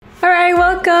All right,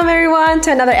 welcome everyone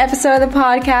to another episode of the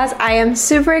podcast. I am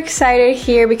super excited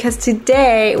here because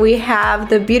today we have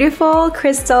the beautiful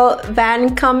Crystal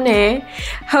Van Comne.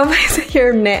 Hope I said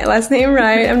your last name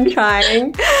right. I'm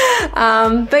trying.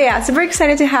 But yeah, super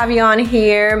excited to have you on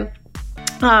here.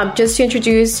 Just to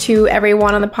introduce to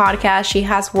everyone on the podcast, she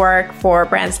has worked for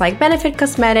brands like Benefit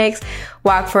Cosmetics,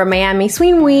 worked for Miami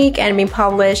Swim Week, and been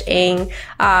published in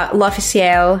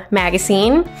L'Officiel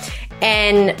magazine.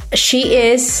 And she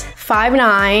is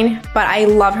 5'9", but I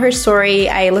love her story.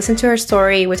 I listened to her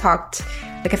story. We talked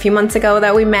like a few months ago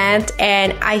that we met,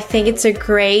 and I think it's a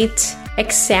great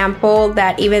example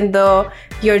that even though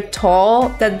you're tall,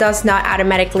 that does not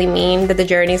automatically mean that the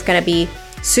journey is going to be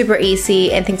super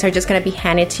easy and things are just going to be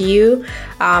handed to you.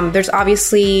 There's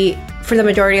obviously, for the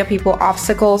majority of people,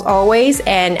 obstacles always,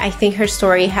 and I think her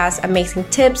story has amazing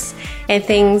tips and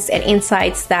things and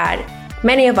insights that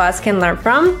many of us can learn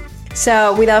from.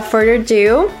 So without further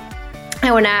ado,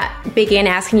 I want to begin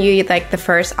asking you, like, the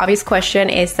first obvious question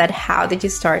is that how did you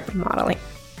start modeling?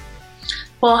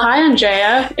 Well, hi,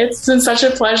 Andrea. It's been such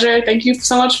a pleasure. Thank you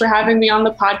so much for having me on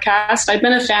the podcast. I've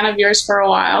been a fan of yours for a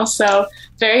while, so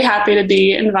very happy to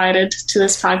be invited to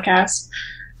this podcast.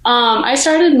 I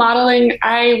started modeling.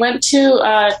 I went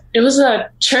to, it was a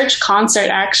church concert,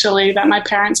 actually, that my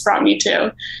parents brought me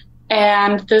to.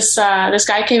 And this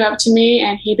guy came up to me,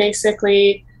 and he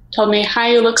basically told me,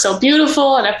 "Hi, you look so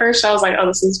beautiful." And at first I was like, oh,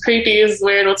 this is creepy. This is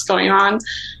weird. What's going on?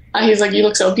 He's like, "You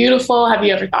look so beautiful. Have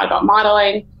you ever thought about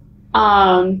modeling?"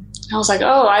 I was like,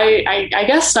 oh, I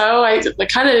guess so. I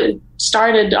kind of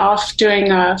started off doing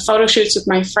photo shoots with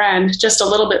my friend just a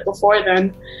little bit before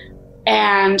then.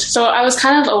 And so I was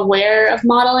kind of aware of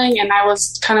modeling, and I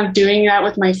was kind of doing that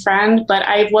with my friend, but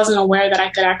I wasn't aware that I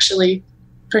could actually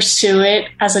pursue it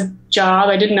as a job.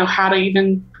 I didn't know how to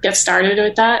even get started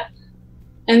with that.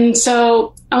 And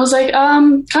so I was like,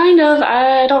 kind of,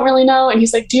 I don't really know. And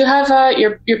he's like, "Do you have are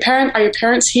your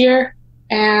parents here?"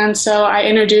 And so I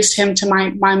introduced him to my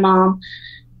mom.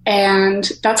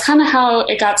 And that's kind of how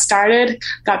it got started,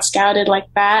 got scouted like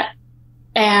that.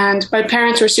 And my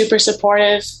parents were super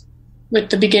supportive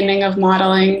with the beginning of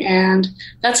modeling. And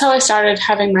that's how I started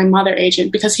having my mother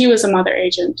agent, because he was a mother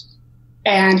agent.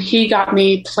 And he got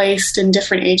me placed in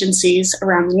different agencies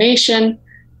around the nation.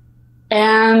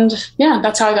 And yeah,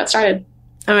 that's how I got started.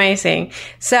 Amazing.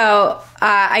 So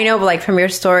I know, like, from your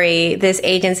story, these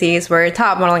agencies were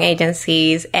top modeling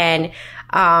agencies. And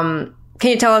can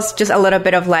you tell us just a little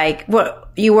bit of, like, what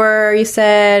you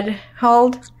said, how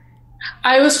old?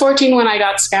 I was 14 when I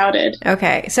got scouted.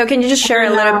 Okay. So can you just share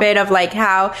a little bit of, like,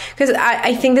 how, because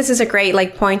I think this is a great,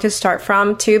 like, point to start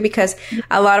from too, because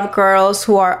a lot of girls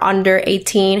who are under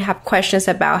 18 have questions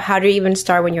about how to even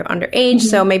start when you're underage. Mm-hmm.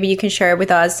 So maybe you can share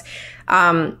with us,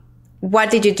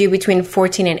 what did you do between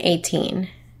 14 and 18?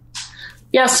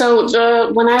 Yeah.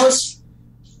 So when I was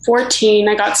 14,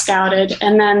 I got scouted,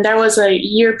 and then there was a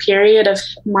year period of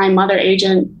my mother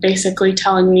agent basically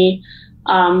telling me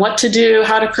what to do,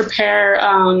 how to prepare.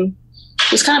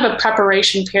 It was kind of a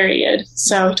preparation period.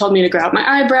 So he told me to grow out my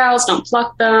eyebrows, don't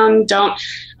pluck them, don't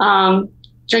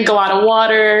drink a lot of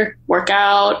water, work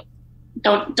out,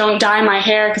 don't dye my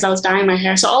hair, because I was dyeing my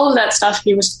hair. So all of that stuff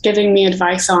he was giving me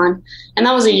advice on. And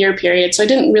that was a year period. So I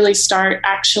didn't really start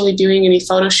actually doing any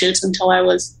photo shoots until I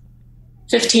was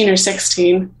 15 or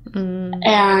 16.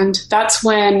 And that's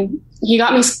when he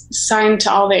got me signed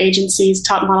to all the agencies,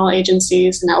 top model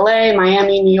agencies in LA,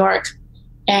 Miami, New York.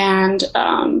 And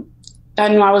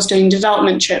then I was doing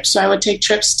development trips. So I would take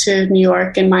trips to New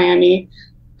York and Miami,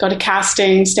 go to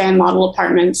casting, stay in model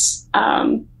apartments.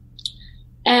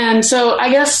 And so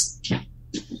I guess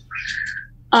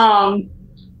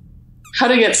how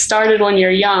to get started when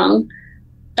you're young,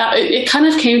 that it kind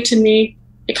of came to me.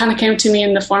 It kind of came to me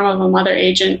in the form of a mother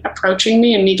agent approaching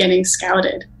me and me getting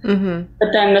scouted. Mm-hmm.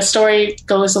 But then the story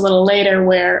goes a little later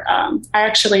where I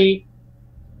actually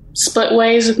split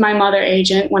ways with my mother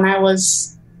agent when I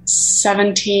was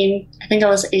 17. I think I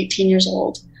was 18 years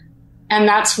old. And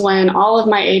that's when all of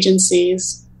my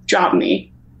agencies dropped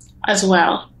me as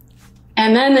well.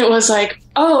 And then it was like,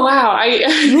 oh, wow,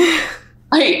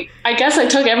 I guess I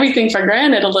took everything for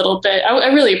granted a little bit. I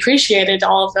really appreciated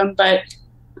all of them, but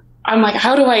I'm like,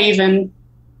 what do I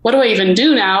even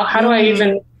do now? How do I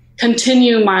even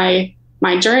continue my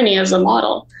journey as a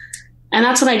model? And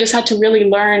that's when I just had to really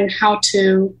learn how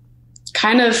to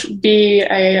kind of be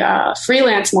a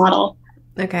freelance model.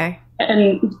 Okay.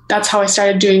 And that's how I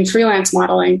started doing freelance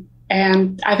modeling.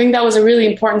 And I think that was a really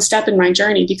important step in my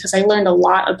journey, because I learned a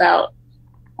lot about,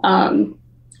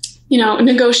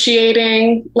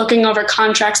 negotiating, looking over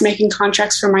contracts, making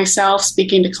contracts for myself,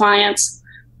 speaking to clients.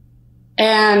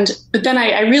 But then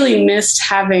I really missed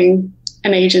having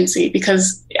an agency,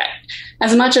 because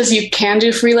as much as you can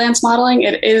do freelance modeling,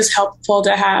 it is helpful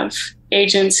to have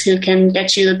agents who can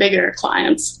get you the bigger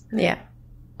clients. Yeah.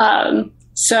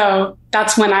 So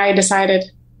that's when I decided,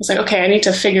 I was like, okay, I need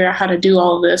to figure out how to do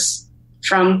all of this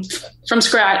from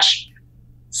scratch.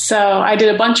 So I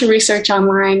did a bunch of research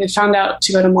online and found out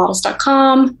to go to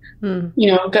models.com,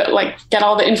 get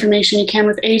all the information you can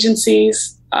with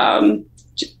agencies.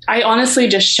 I honestly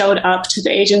just showed up to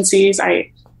the agencies.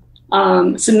 I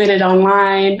submitted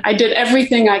online. I did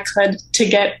everything I could to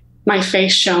get my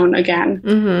face shown again.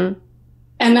 Mm-hmm.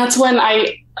 And that's when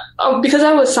because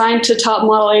I was signed to top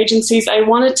model agencies, I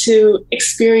wanted to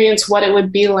experience what it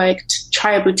would be like to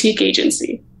try a boutique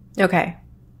agency. Okay.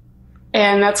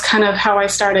 And that's kind of how I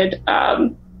started.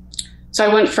 So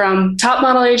I went from top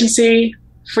model agency,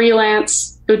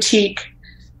 freelance, boutique,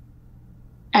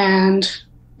 and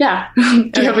yeah.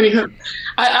 Do you have any?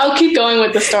 I'll keep going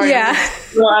with the story. Yeah.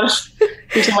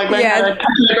 Until I learn how to catch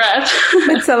my breath.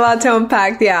 It's a lot to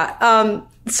unpack. Yeah.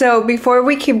 So before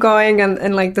we keep going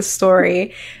and like the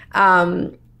story,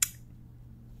 I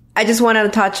just wanted to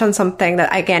touch on something that,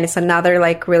 again, it's another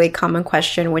like really common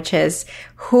question, which is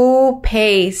who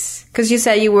pays? Because you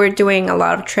said you were doing a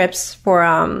lot of trips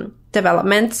for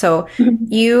development. So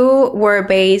you were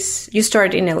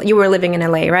you were living in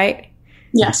LA, right?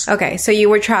 Yes. Okay. So you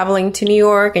were traveling to New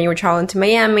York and you were traveling to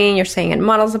Miami and you're staying in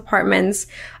models apartments.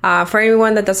 For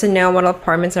anyone that doesn't know, model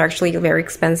apartments are actually very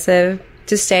expensive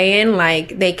to stay in.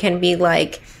 Like they can be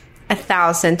like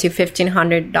 $1,000 to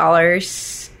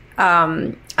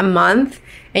 $1,500 a month,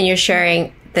 and you're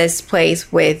sharing this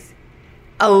place with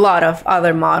a lot of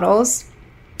other models.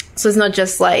 So it's not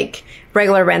just like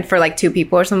regular rent for like 2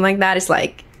 people or something like that. It's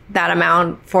like that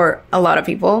amount for a lot of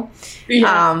people.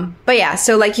 Yeah. But yeah,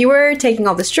 so like you were taking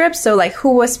all the trips. So like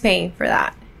who was paying for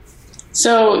that?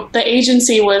 So the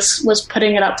agency was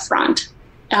putting it up front.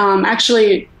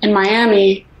 Actually in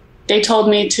Miami, they told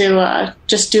me to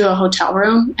just do a hotel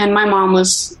room, and my mom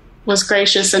was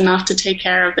gracious enough to take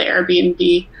care of the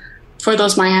Airbnb for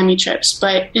those Miami trips.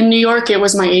 But in New York, it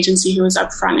was my agency who was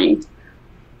upfronting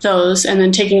those and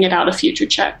then taking it out of future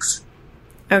checks.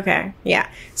 Okay. Yeah.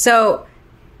 So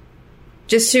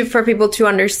just for people to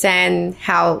understand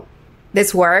how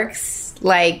this works,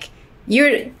 like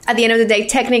you're at the end of the day,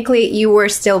 technically you were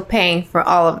still paying for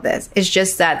all of this. It's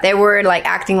just that they were like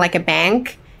acting like a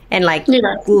bank and like,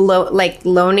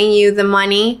 loaning you the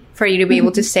money for you to be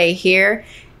able to stay here,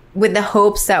 with the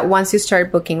hopes that once you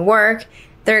start booking work,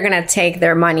 they're going to take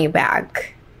their money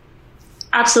back.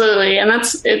 Absolutely. And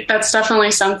that's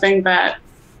definitely something that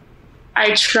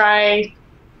I try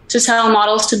to tell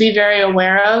models to be very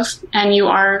aware of. And you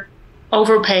are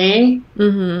overpaying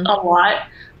a lot,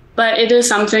 but it is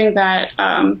something that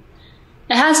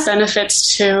it has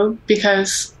benefits too,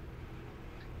 because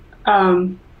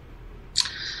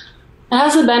it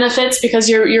has the benefits because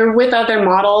you're with other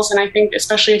models, and I think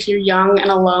especially if you're young and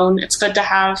alone, it's good to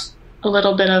have a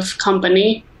little bit of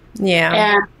company. Yeah.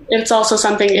 And it's also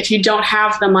something, if you don't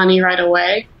have the money right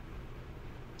away,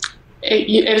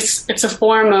 it's a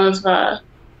form of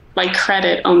like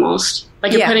credit almost.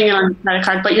 Like you're putting it on a credit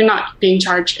card, but you're not being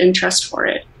charged interest for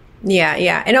it. Yeah,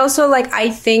 yeah. And also, like,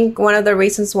 I think one of the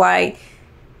reasons why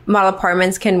model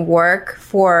apartments can work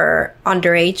for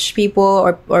underage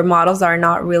people or models that are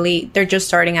not really, they're just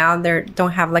starting out, they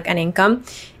don't have like an income,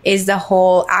 is the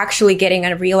whole actually getting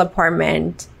a real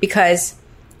apartment. Because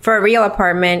for a real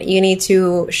apartment, you need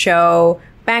to show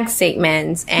bank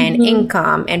statements and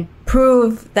income and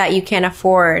prove that you can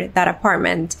afford that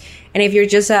apartment. And if you're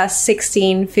just a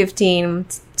 16, 15,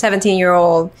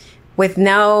 17-year-old with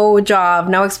no job,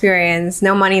 no experience,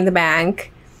 no money in the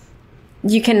bank,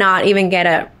 you cannot even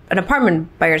get an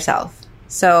apartment by yourself.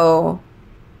 So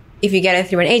if you get it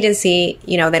through an agency,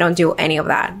 they don't do any of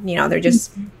that. They're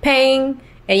just paying.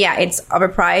 And yeah, it's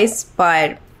overpriced,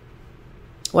 but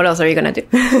what else are you going to do?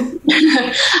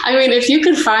 I mean, if you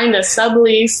could find a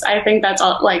sublease, I think that's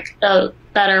like a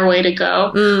better way to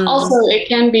go. Also, it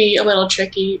can be a little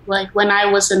tricky. Like when I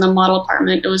was in the model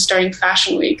apartment, it was during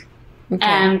Fashion Week. Okay.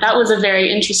 And that was a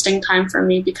very interesting time for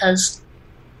me because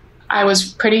I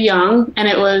was pretty young, and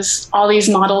it was all these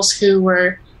models who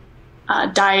were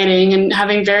dieting and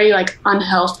having very like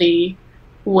unhealthy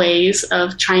ways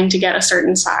of trying to get a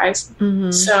certain size.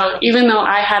 So even though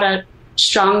I had a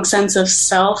strong sense of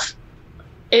self,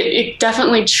 it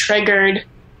definitely triggered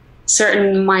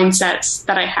certain mindsets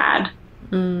that I had.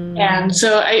 And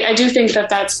so I do think that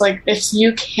that's like, if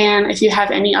you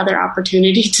have any other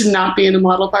opportunity to not be in a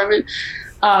model apartment,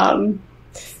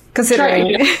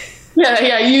 considering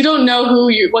Yeah, you don't know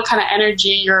what kind of energy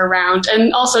you're around,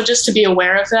 and also just to be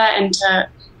aware of that and to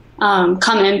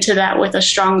come into that with a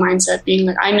strong mindset, being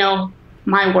like, I know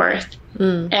my worth,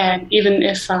 and even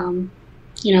if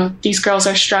these girls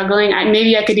are struggling,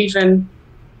 maybe I could even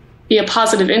be a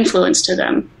positive influence to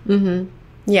them. Mm-hmm.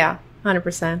 Yeah,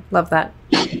 100%. Love that.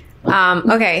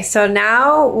 Okay, so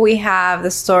now we have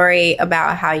the story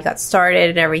about how you got started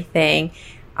and everything,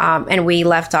 and we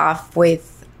left off with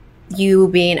you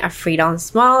being a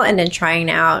freelance model and then trying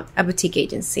out a boutique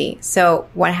agency. So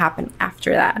what happened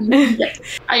after that? Yeah.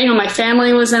 My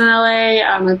family was in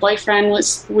LA. My boyfriend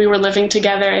we were living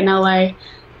together in LA,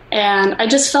 and I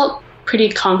just felt pretty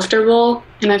comfortable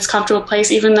in this comfortable place,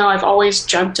 even though I've always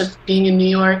dreamt of being in New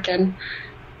York, and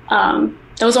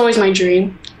that was always my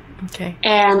dream. Okay.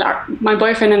 And my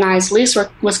boyfriend and I's lease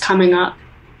was coming up,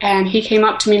 and he came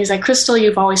up to me and he's like, Crystal,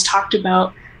 you've always talked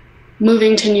about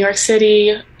moving to New York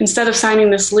City. Instead of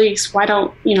signing this lease, why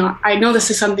don't, I know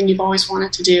this is something you've always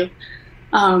wanted to do.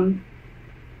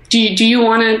 Do you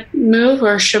want to move,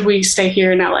 or should we stay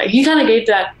here in LA? He kind of gave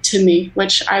that to me,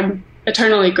 which I'm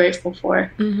eternally grateful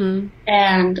for. Mm-hmm.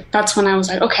 And that's when I was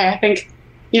like, okay, I think,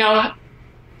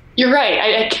 you're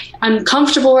right. I'm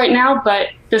comfortable right now, but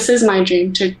this is my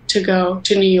dream to go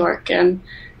to New York. And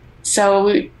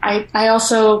so I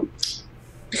also,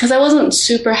 because I wasn't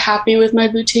super happy with my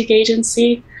boutique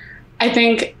agency, I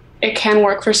think it can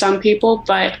work for some people,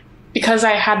 but because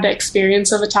I had the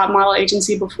experience of a top model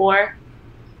agency before,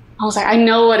 I was like, I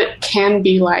know what it can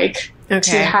be like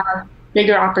to have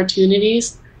bigger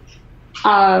opportunities.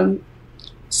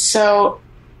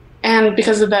 And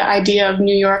because of the idea of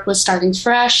New York was starting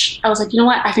fresh, I was like, you know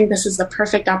what? I think this is the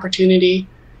perfect opportunity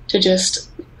to just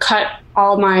cut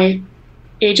all my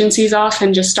agencies off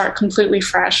and just start completely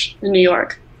fresh in New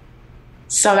York.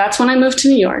 So that's when I moved to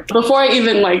New York. Before I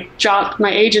even dropped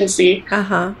my agency,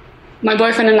 my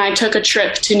boyfriend and I took a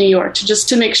trip to New York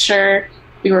to make sure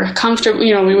we were comfortable,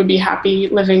 we would be happy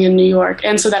living in New York,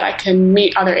 and so that I can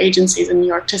meet other agencies in New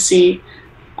York to see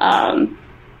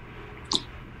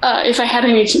if I had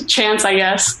any chance, I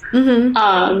guess.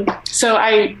 Mm-hmm. So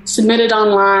I submitted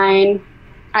online.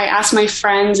 I asked my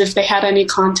friends if they had any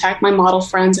contact, my model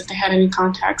friends, if they had any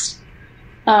contacts.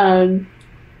 And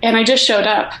I just showed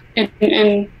up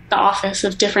in the office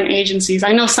of different agencies.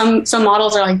 I know some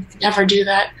models are like, never do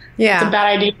that. Yeah. It's a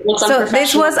bad idea. So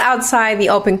this was outside the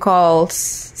open calls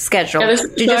schedule.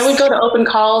 Yeah, I would go to open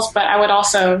calls, but I would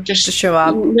also just show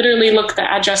up. Literally look the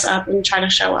address up and try to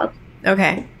show up.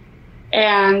 Okay.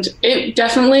 And it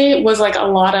definitely was like a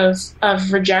lot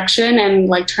of rejection and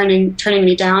like turning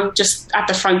me down just at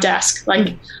the front desk.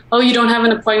 Like, oh, you don't have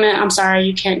an appointment. I'm sorry,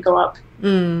 you can't go up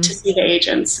to see the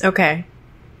agents. Okay.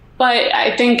 But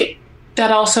I think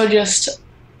that also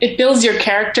it builds your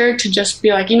character to just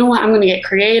be like, you know what, I'm going to get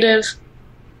creative.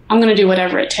 I'm going to do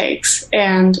whatever it takes.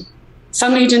 And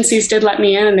some agencies did let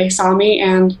me in and they saw me.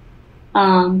 And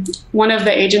one of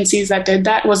the agencies that did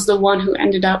that was the one who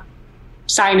ended up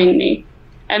signing me.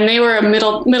 And they were a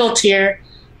middle tier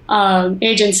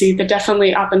agency, but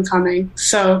definitely up and coming.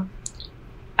 So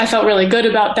I felt really good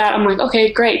about that. I'm like,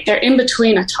 okay, great. They're in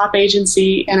between a top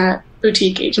agency and a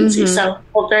boutique agency. Mm-hmm. So I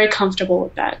felt very comfortable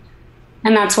with that.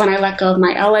 And that's when I let go of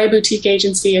my LA boutique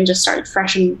agency and just started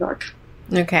fresh in New York.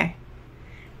 Okay.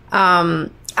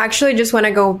 Actually, just want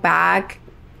to go back.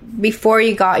 Before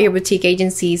you got your boutique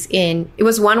agencies in, it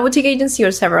was one boutique agency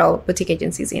or several boutique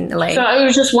agencies in LA? So it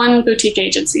was just one boutique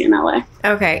agency in LA.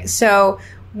 Okay. So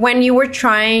when you were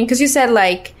trying, because you said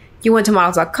like you went to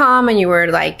models.com and you were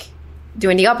like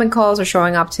doing the open calls or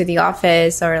showing up to the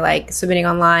office or like submitting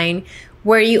online,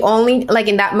 were you only, like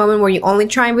in that moment, were you only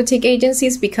trying boutique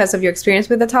agencies because of your experience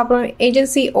with the top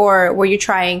agency, or were you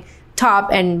trying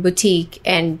top and boutique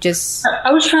and just...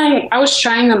 I was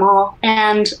trying them all,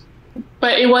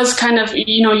 but it was kind of,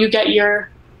 you get your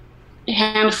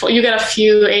handful, you get a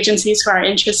few agencies who are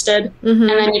interested, mm-hmm. and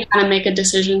then you kind of make a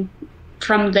decision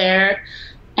from there.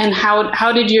 And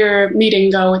how did your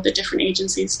meeting go with the different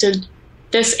agencies? Did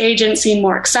this agent seem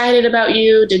more excited about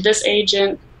you? Did this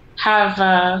agent have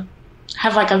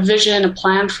like a vision, a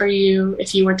plan for you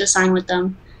if you were to sign with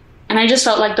them? And I just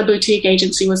felt like the boutique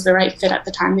agency was the right fit at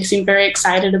the time. They seemed very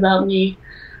excited about me.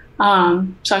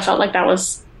 So I felt like that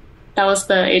was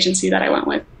the agency that I went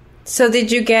with. So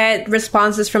did you get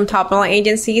responses from top model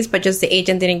agencies, but just the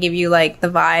agent didn't give you like the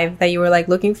vibe that you were like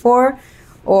looking for?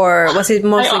 Or was it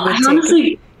mostly boutique?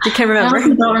 Honestly, you can't remember? I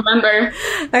don't remember.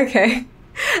 Okay.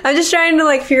 I'm just trying to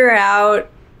like figure out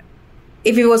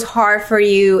if it was hard for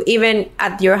you, even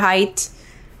at your height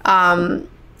and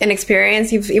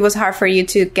experience, if it was hard for you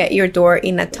to get your door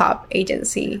in a top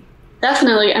agency.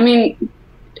 Definitely. I mean,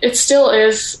 it still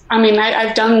is. I mean,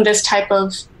 I've done this type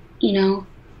of,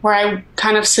 where I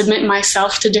kind of submit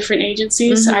myself to different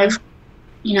agencies. Mm-hmm. I've,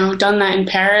 done that in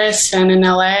Paris and in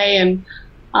LA and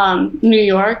New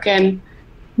York. And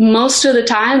most of the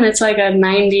time it's like a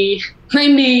 90%,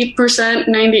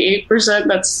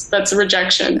 98%. That's a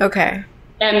rejection. Okay.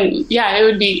 And yeah, it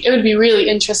would be really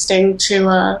interesting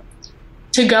to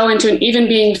go into, even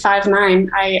being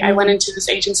 5'9", I went into this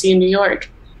agency in New York,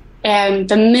 and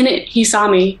the minute he saw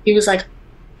me, he was like,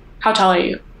 "How tall are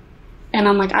you?" And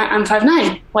I'm like, I'm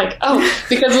 5'9". Like, oh,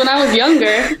 because when I was younger,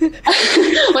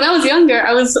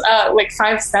 I was like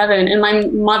 5'7", and my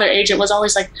mother agent was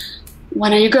always like,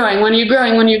 "When are you growing? When are you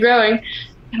growing? When are you growing?"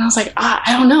 And I was like,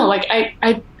 I don't know. Like, I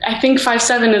think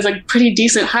 5'7" is a pretty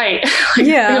decent height. Like,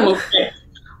 yeah. I'm okay.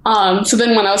 So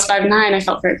then when I was 5'9", I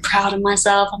felt very proud of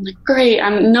myself. I'm like, great,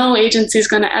 no agency is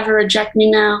going to ever reject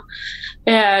me now.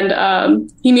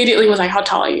 And he immediately was like, "How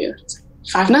tall are you?"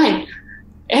 5'9".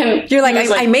 And you're like,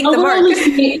 I make the mark.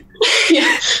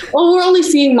 Yeah. Well, we're only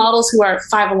seeing models who are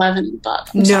 5'11" and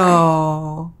above.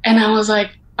 No. And I was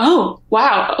like, oh,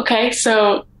 wow. Okay.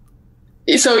 So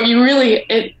you really,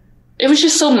 it was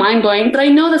just so mind blowing, but I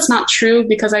know that's not true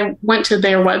because I went to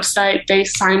their website. They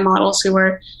sign models who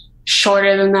were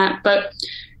shorter than that, but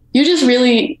you just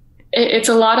really, it's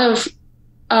a lot of,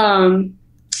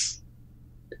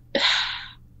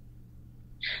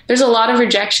 there's a lot of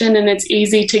rejection, and it's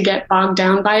easy to get bogged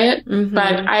down by it. Mm-hmm.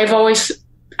 But I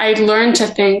learned to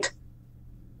think,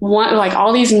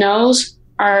 all these no's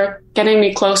are getting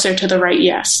me closer to the right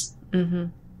yes. Mm-hmm.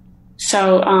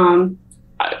 So,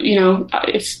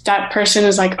 if that person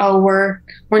is like, "Oh, we're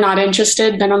not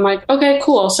interested," then I'm like, okay,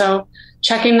 cool. So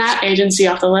checking that agency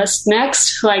off the list.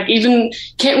 Next, even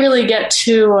can't really get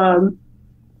too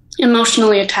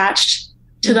emotionally attached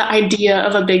to the idea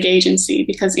of a big agency,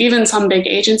 because even some big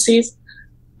agencies,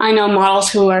 I know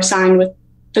models who are signed with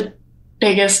the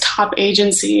biggest top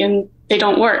agency and they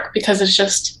don't work because it's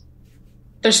just,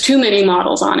 there's too many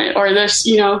models on it, or there's,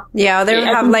 Yeah, they don't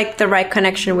have the right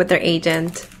connection with their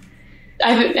agent.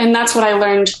 And that's what I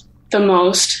learned the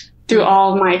most through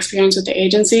all of my experience with the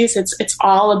agencies. It's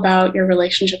all about your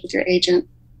relationship with your agent.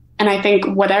 And I think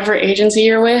whatever agency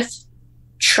you're with,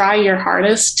 try your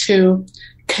hardest to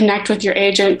connect with your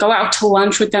agent, go out to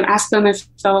lunch with them, ask them if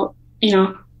they'll,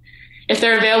 if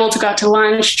they're available to go out to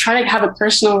lunch, try to have a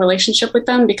personal relationship with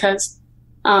them because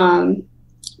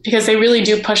they really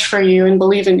do push for you and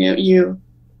believe in you.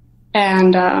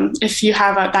 And if you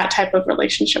have that type of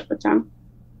relationship with them.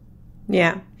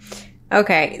 Yeah.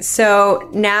 Okay. So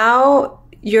now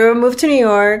you're moved to New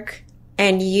York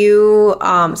and you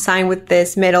signed with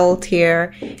this middle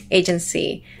tier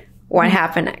agency. What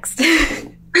happened next?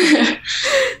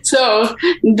 So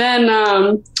then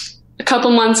a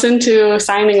couple months into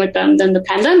signing with them, then the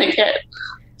pandemic hit.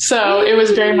 So it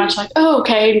was very much like, oh,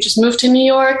 okay, just moved to New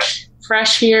York,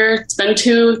 fresh here. It's been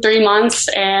 2-3 months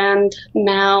and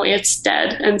now it's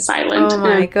dead and silent. Oh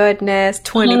my goodness,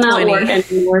 2020. Not work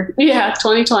anymore. Yeah,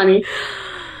 2020.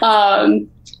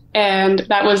 And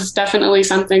that was definitely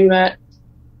something that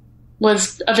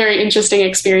was a very interesting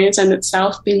experience in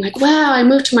itself, being like, wow, I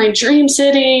moved to my dream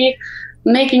city,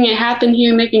 making it happen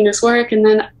here, making this work. And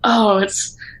then,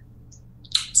 it's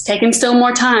taken still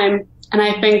more time. And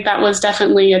I think that was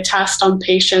definitely a test on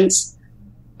patience.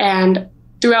 And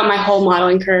throughout my whole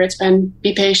modeling career, it's been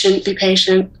be patient, be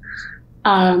patient.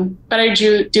 But I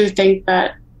do think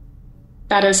that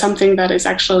is something that is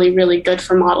actually really good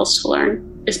for models to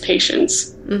learn, is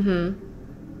patience. Mm-hmm.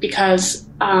 Because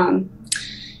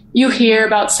you hear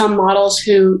about some models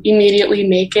who immediately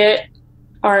make it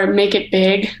or make it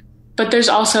big. But there's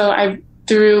also,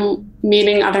 through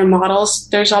meeting other models,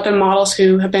 there's other models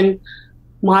who have been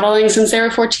modeling since they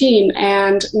were 14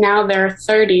 and now they're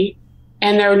 30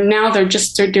 and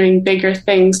they're doing bigger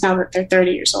things now that they're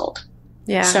 30 years old.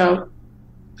 Yeah. So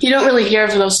you don't really hear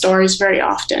of those stories very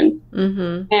often.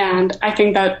 Mm-hmm. And I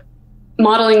think that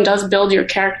modeling does build your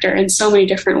character in so many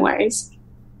different ways.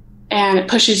 And it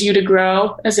pushes you to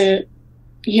grow as a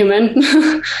human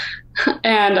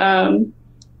and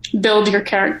build your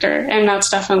character. And that's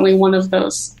definitely one of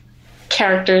those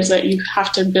characters that you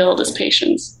have to build is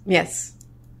patience. Yes.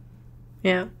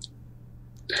 Yeah.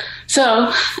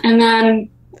 So, and then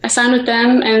I signed with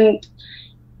them and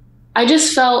I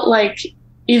just felt like,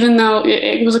 even though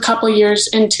it was a couple of years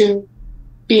into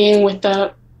being with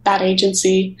that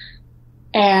agency,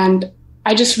 and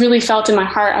I just really felt in my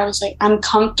heart, I was like, I'm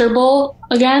comfortable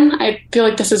again. I feel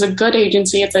like this is a good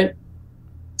agency. It's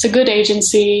a good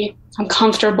agency. I'm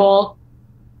comfortable.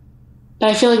 But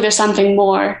I feel like there's something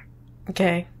more.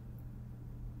 Okay.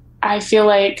 I feel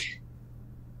like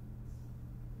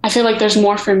I feel like there's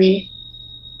more for me.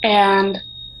 And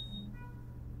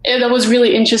that was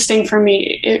really interesting for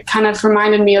me. It kind of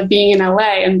reminded me of being in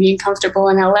LA and being comfortable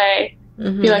in LA.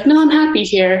 Be like, no, I'm happy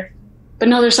here, but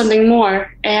no, there's something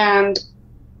more. And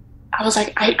I was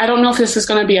like, I don't know if this is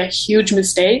going to be a huge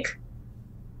mistake,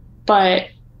 but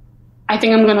I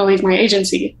think I'm going to leave my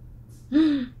agency.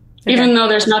 Okay. Even though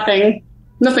there's nothing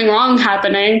wrong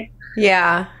happening.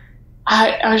 Yeah.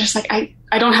 I was just like,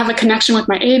 I don't have a connection with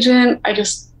my agent. I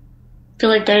just feel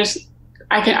like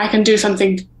I can do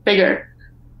something bigger.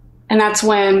 And that's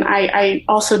when I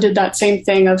also did that same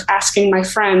thing of asking my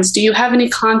friends, do you have any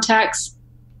contacts?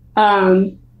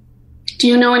 Do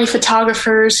you know any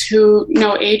photographers who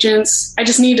know agents? I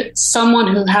just need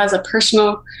someone who has a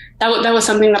personal, that was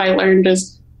something that I learned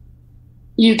is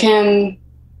you can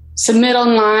submit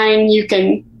online, you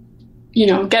can,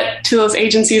 get to those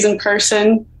agencies in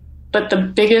person. But the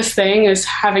biggest thing is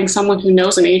having someone who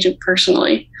knows an agent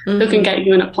personally, who can get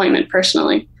you an appointment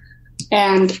personally.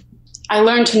 And I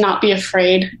learned to not be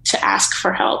afraid to ask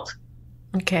for help.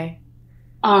 Okay.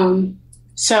 And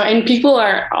people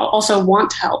also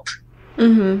want help.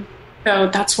 So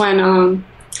that's when I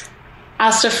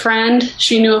asked a friend,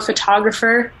 she knew a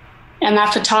photographer, and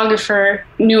that photographer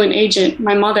knew an agent,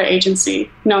 my mother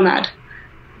agency, Nomad.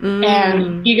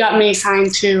 And he got me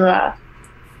signed to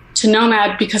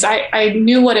Nomad because I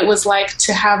knew what it was like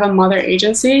to have a mother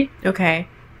agency. Okay.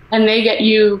 And they get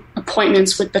you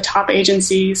appointments with the top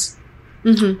agencies.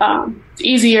 It's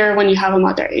easier when you have a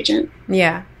mother agent.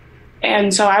 Yeah.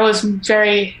 And so I was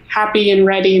very happy and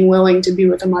ready and willing to be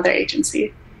with a mother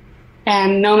agency.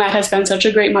 And Nomad has been such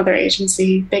a great mother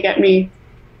agency. They got me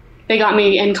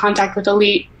in contact with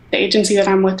Elite, the agency that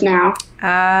I'm with now.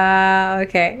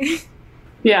 Okay.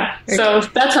 Yeah. Okay. So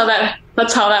that's how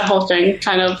that whole thing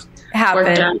kind of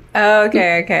happened.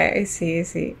 Okay. I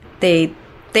see.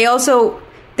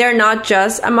 They're not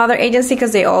just a mother agency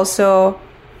because they also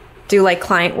do like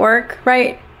client work,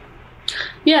 right?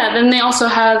 Yeah. Then they also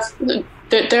have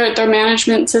their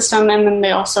management system, and then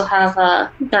they also have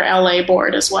their LA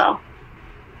board as well.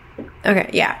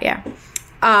 Okay. Yeah.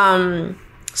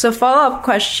 So follow-up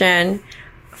question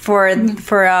for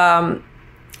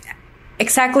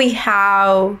exactly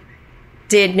how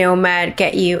did Nomad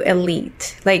get you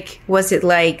Elite? Like, was it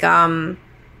like,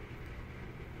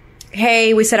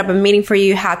 hey, we set up a meeting for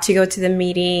you, had to go to the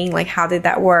meeting? Like, how did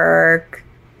that work?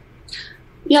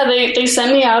 Yeah, they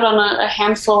sent me out on a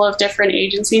handful of different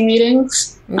agency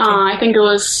meetings. Okay. I think it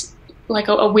was like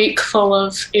a week full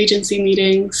of agency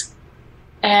meetings.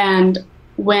 And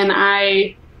when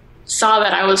I saw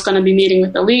that I was going to be meeting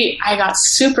with Elite, I got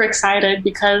super excited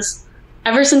because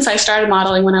ever since I started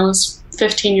modeling when I was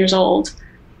 15 years old,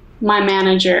 my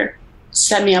manager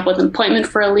set me up with an appointment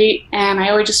for Elite, and I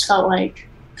always just felt like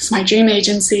it's my dream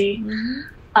agency.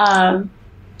 And,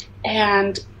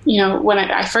 when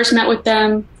I first met with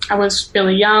them, I was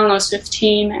really young. I was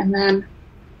 15, and then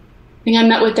I think I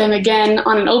met with them again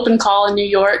on an open call in New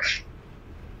York.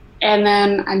 And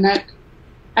then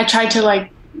I tried to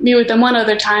meet with them one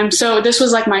other time. So this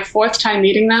was like my fourth time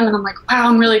meeting them, and I'm like, wow,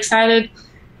 I'm really excited.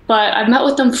 But I've met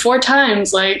with them 4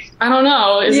 times. Like, I don't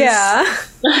know.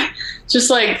 Just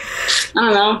like,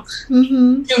 I don't know,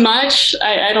 too much.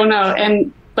 I don't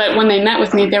know. But when they met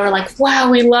with me, they were like, wow,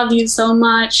 we love you so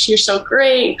much. You're so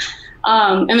great.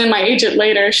 And then my agent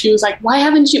later, she was like, why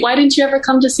didn't you ever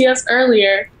come to see us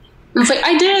earlier? And I was like,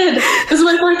 I did. This is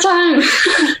my 4th time.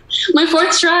 My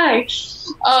 4th try.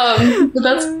 But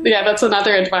that's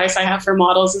another advice I have for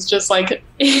models is just like,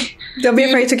 don't be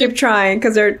afraid to keep trying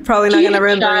because they're probably not going to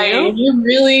remember you. You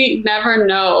really never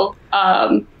know.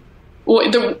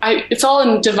 It's all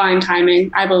in divine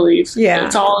timing, I believe. Yeah.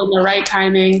 It's all in the right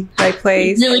timing. Right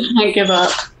place. You really can't give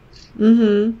up.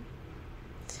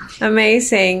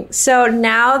 Amazing. So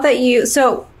now that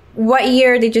what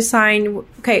year did you sign?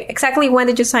 Okay, exactly when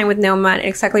did you sign with Nomad? And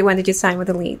exactly when did you sign with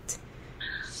Elite?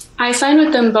 I signed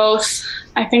with them both.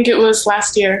 I think it was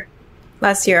last year.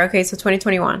 Last year. Okay, so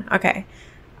 2021. Okay.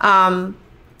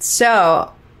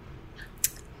 So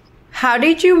how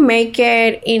did you make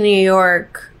it in New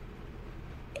York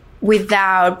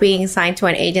without being signed to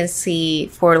an agency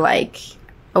for I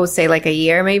would say a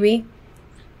year maybe?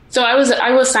 So I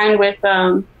was signed with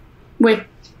my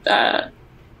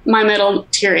middle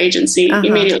tier agency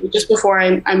immediately just before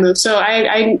I moved. So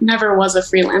I never was a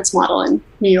freelance model in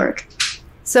New York.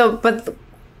 So the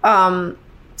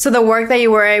work that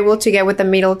you were able to get with the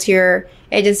middle tier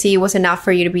agency was enough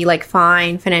for you to be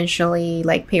fine financially,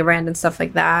 pay rent and stuff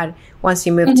like that once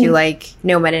you moved to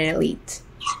Nomad and Elite.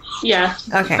 Yeah.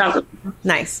 Okay.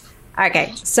 Nice.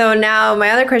 Okay. So now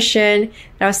my other question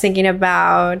that I was thinking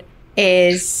about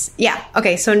is, yeah.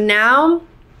 Okay, so now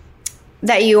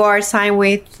that you are signed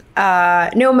with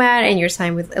Nomad and you're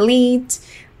signed with Elite,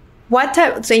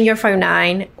 so in your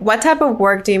 5'9", what type of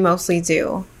work do you mostly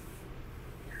do?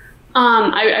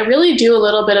 I really do a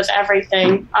little bit of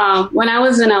everything. When I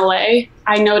was in LA,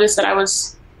 I noticed that I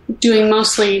was doing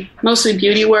mostly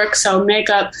beauty work, so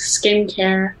makeup,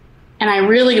 skincare, and I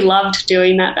really loved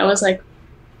doing that. That was like,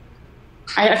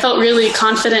 I felt really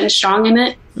confident and strong in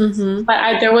it. Mm-hmm.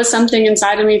 But there was something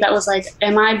inside of me that was like,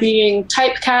 am I being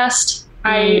typecast?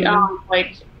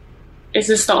 Is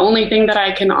this the only thing that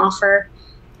I can offer?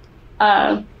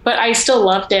 But I still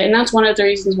loved it. And that's one of the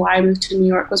reasons why I moved to New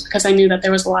York, was because I knew that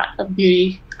there was a lot of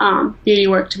beauty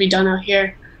work to be done out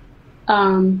here.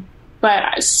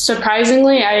 But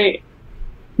surprisingly,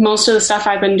 most of the stuff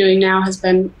I've been doing now has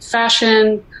been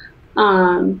fashion,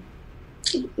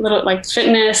 little like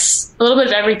fitness, a little bit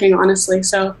of everything, honestly.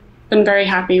 So been very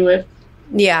happy with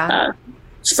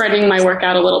spreading my work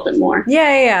out a little bit more.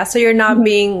 Yeah. So you're not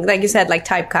being, like you said, like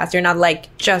typecast. You're not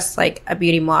like just like a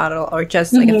beauty model or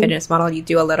just like a fitness model. You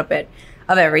do a little bit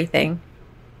of everything,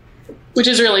 which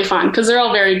is really fun because they're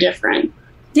all very different.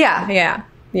 Yeah.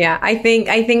 I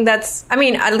think that's, I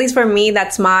mean, at least for me,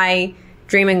 that's my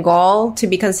dream and goal, to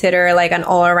be considered like an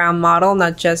all-around model,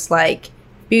 not just like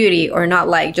beauty or not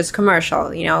like just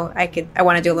commercial. You know, I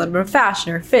want to do a little bit of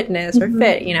fashion or fitness or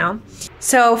fit, you know.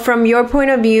 So from your point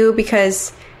of view,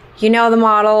 because you know the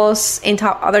models in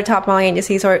other top modeling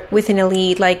agencies or within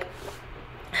Elite, like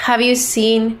how do you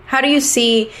see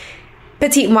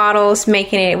petite models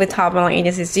making it with top modeling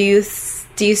agencies?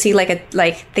 Do you see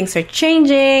like things are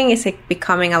changing? Is it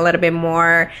becoming a little bit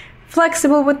more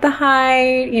flexible with the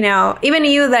height? You know, even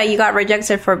you that you got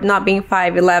rejected for not being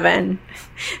 5'11",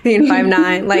 being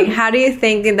 5'9". Like, how do you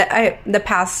think in the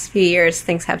past few years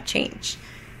things have changed?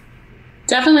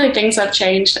 Definitely things have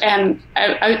changed, and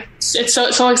it's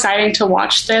so exciting to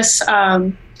watch this.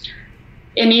 And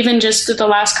even just the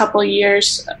last couple of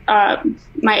years,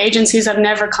 my agencies have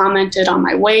never commented on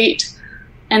my weight,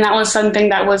 and that was something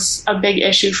that was a big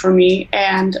issue for me.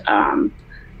 And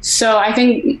so I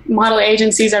think model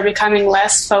agencies are becoming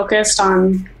less focused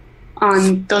on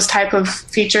those type of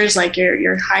features like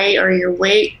your height or your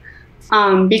weight,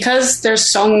 because there's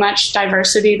so much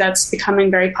diversity that's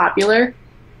becoming very popular.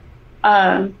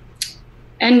 And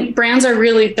brands are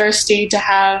really thirsty to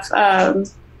have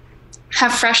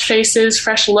fresh faces,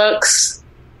 fresh looks,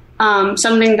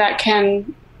 something that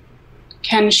can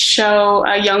show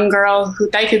a young girl who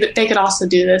they could also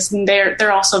do this, and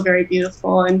they're also very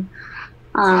beautiful. And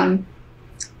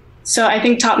so I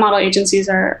think top model agencies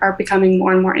are becoming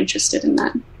more and more interested in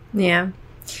that. Yeah.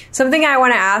 Something I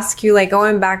want to ask you, like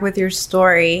going back with your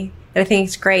story, I think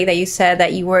it's great that you said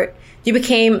that you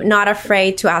became not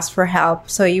afraid to ask for help.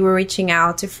 So you were reaching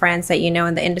out to friends that you know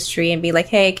in the industry and be like,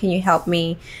 hey, can you help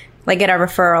me like get a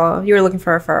referral? You were looking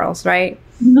for referrals, right?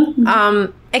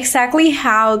 Mm-hmm. Exactly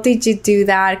how did you do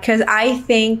that? Because I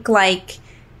think like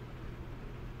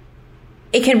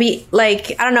it can be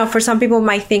like, I don't know, for some people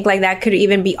might think like that could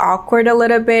even be awkward a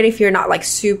little bit if you're not like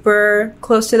super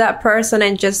close to that person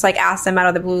and just like ask them out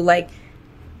of the blue, like,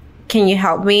 can you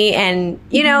help me? And,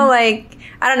 you know, like,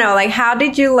 I don't know, like, how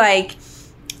did you like,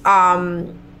 I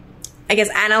guess,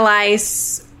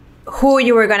 analyze who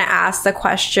you were going to ask the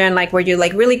question? Like, were you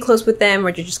like really close with them? Or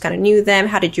you just kind of knew them?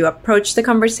 How did you approach the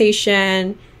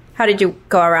conversation? How did you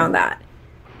go around that?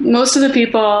 Most of the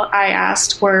people I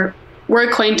asked were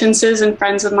acquaintances and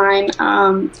friends of mine.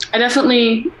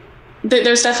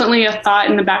 There's definitely a thought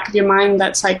in the back of your mind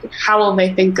that's like, how will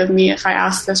they think of me if I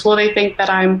ask this? Will they think that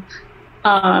I'm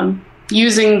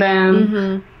using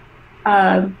them?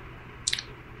 Mm-hmm.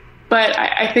 But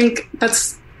I think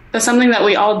that's something that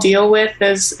we all deal with.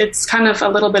 It's kind of a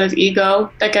little bit of ego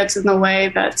that gets in the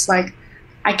way. That's like,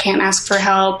 I can't ask for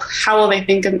help. How will they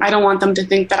think of me? I don't want them to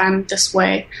think that I'm this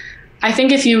way. I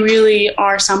think if you really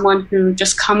are someone who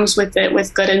just comes with it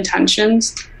with good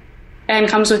intentions and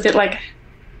comes with it like,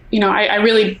 you know, I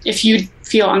really, if you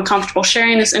feel uncomfortable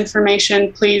sharing this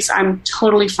information, please, I'm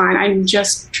totally fine. I'm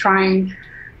just trying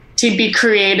to be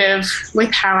creative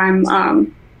with how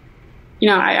I'm, you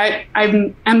know,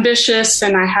 I'm ambitious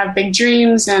and I have big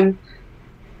dreams, and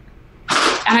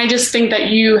I just think that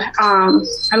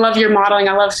I love your modeling.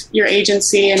 I love your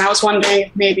agency. And I was wondering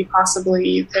if maybe possibly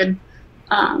you could,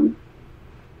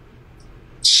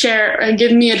 share and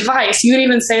give me advice. You would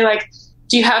even say like,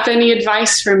 do you have any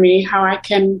advice for me how I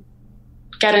can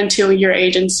get into your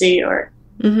agency? Or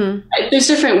there's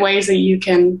different ways that you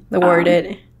can word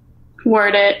it.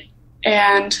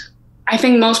 And I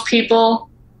think most people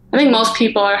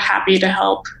are happy to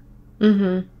help.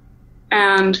 Mm-hmm.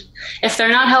 And if they're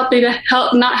not happy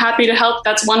to help,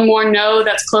 that's one more no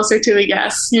that's closer to a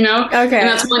yes, you know? Okay. And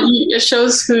that's when it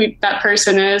shows who that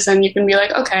person is, and you can be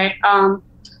like, okay,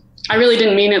 I really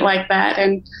didn't mean it like that.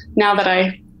 And now that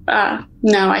I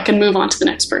know, I can move on to the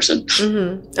next person.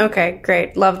 Mm-hmm. Okay,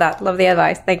 great. Love that. Love the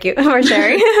advice. Thank you for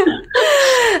sharing.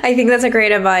 I think that's a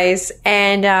great advice.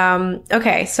 And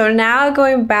okay, so now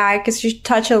going back, because you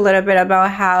touch a little bit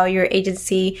about how your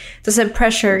agency doesn't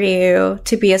pressure you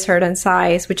to be a certain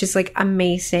size, which is like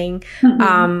amazing.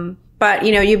 Mm-hmm. But,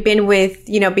 you know, you've been with,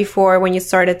 you know, before when you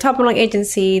started top modeling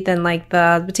agency, then like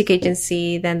the boutique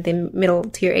agency, then the middle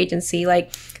tier agency,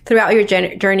 like throughout your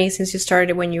journey since you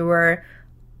started when you were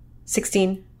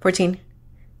 14.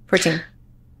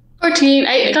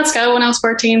 I got scouted when I was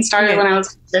 14, started when I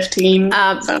was 15.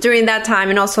 During that time,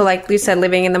 and also like you said,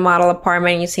 living in the model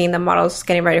apartment, and you seeing the models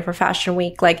getting ready for fashion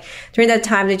week, like during that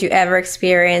time, did you ever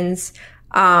experience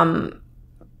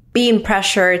being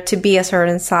pressured to be a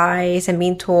certain size and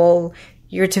being told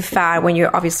you're too fat when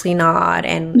you're obviously not,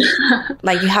 and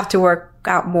like you have to work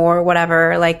out more,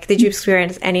 whatever? Like, did you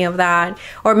experience any of that?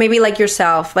 Or maybe like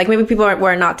yourself, like maybe people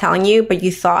were not telling you, but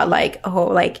you thought like, oh,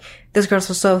 like this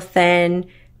girl's so thin,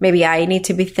 maybe I need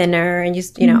to be thinner, and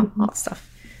just, you know, all that stuff.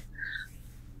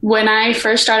 When I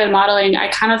first started modeling, I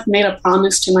kind of made a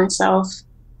promise to myself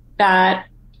that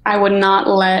I would not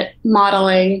let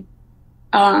modeling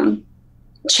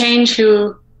change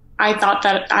who I thought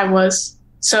that I was.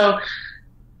 So,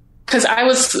 because I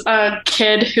was a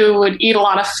kid who would eat a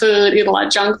lot of food, eat a lot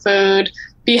of junk food,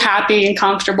 be happy and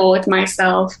comfortable with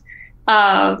myself.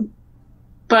 But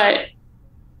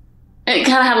it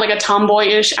kind of had like a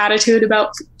tomboyish attitude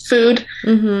about food.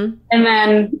 Mm-hmm. And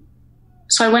then,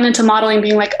 so I went into modeling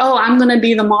being like, oh, I'm going to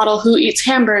be the model who eats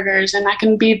hamburgers, and I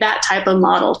can be that type of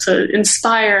model to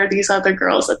inspire these other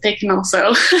girls that they can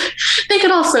also, they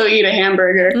can also eat a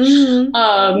hamburger.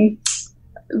 Mm-hmm.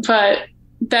 But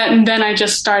then I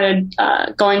just started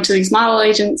going to these model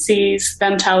agencies,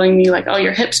 them telling me like, oh,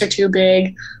 your hips are too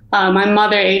big. My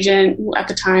mother agent at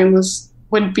the time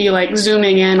would be like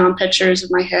zooming in on pictures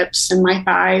of my hips and my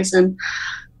thighs. And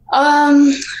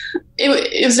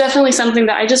it was definitely something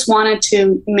that I just wanted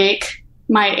to make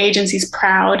my agencies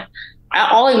proud.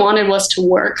 All I wanted was to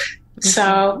work. Mm-hmm.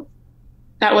 So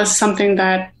that was something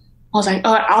that I was like,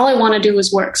 oh, all I want to do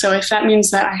is work. So if that means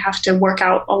that I have to work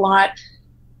out a lot,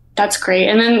 that's great.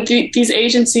 And then these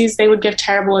agencies, they would give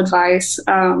terrible advice,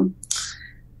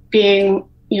 being,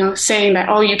 you know, saying that,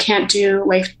 oh, you can't do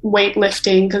like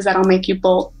weightlifting because that'll make you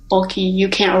bulky. You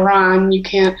can't run. You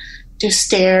can't do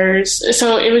stairs.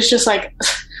 So it was just like,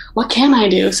 what can I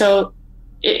do? So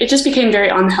it just became very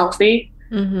unhealthy.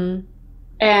 Mm-hmm.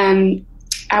 And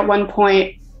at one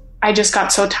point, I just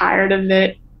got so tired of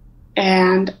it.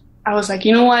 And I was like,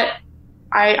 you know what?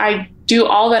 I do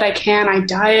all that I can. I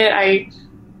diet. I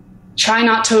try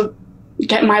not to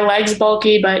get my legs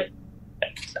bulky, but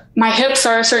my hips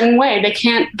are a certain way. They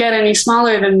can't get any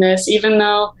smaller than this, even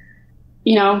though,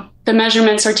 you know, the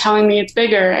measurements are telling me it's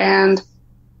bigger. And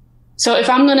so if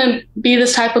I'm going to be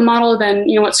this type of model, then,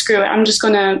 you know what, screw it. I'm just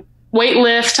going to weight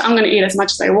lift. I'm going to eat as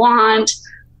much as I want,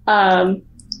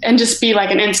 and just be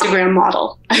like an Instagram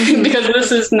model because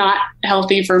this is not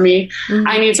healthy for me. Mm-hmm.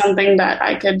 I need something that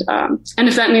I could, and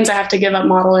if that means I have to give up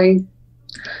modeling,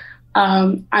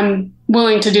 I'm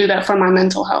willing to do that for my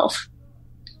mental health.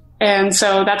 And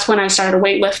so that's when I started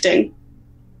weightlifting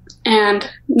and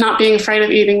not being afraid of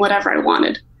eating whatever I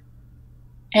wanted.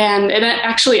 And it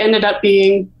actually ended up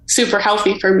being super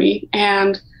healthy for me.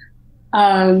 And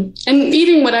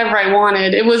eating whatever I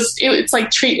wanted, it's like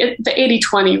the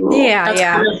 80-20 rule. Yeah. That's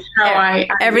yeah. Kind of how I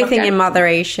everything in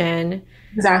moderation.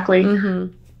 Exactly.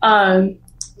 Mm-hmm.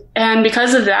 And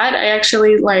because of that, I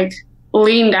actually like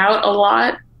leaned out a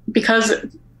lot, because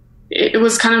it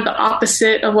was kind of the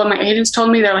opposite of what my agents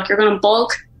told me. They're like, you're going to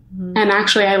bulk. Mm-hmm. And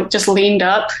actually I just leaned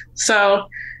up. So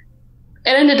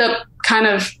it ended up kind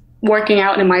of working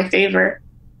out in my favor.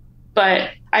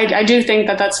 But I do think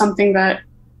that that's something that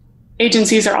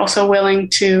agencies are also willing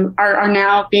to, are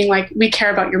now being like, we care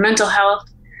about your mental health.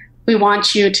 We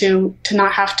want you to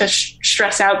not have to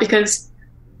stress out, because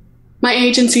my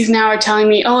agencies now are telling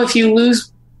me, oh, if you lose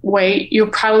weight, you'll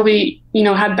probably, you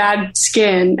know, have bad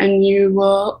skin, and you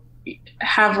will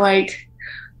have like,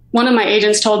 one of my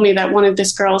agents told me that one of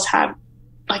these girls had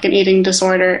like an eating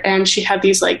disorder, and she had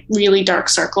these like really dark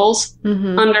circles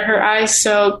under her eyes.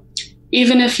 So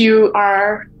even if you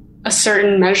are a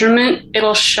certain measurement,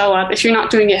 it'll show up. If you're not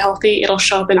doing it healthy, it'll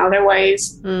show up in other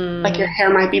ways. Like your hair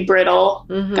might be brittle.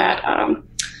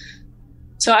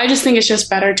 So I just think it's just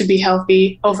better to be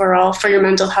healthy overall for your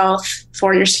mental health,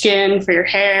 for your skin, for your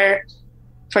hair.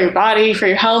 for your body, for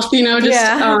your health,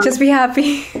 just be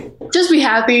happy. Just be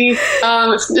happy.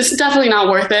 It's definitely not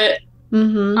worth it.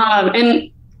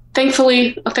 And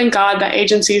thankfully, thank God that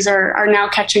agencies are now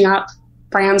catching up.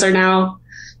 Brands are now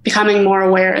becoming more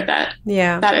aware that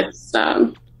it's,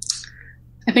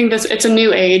 I think it's a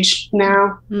new age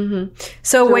now.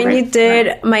 So when you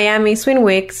did Miami Swim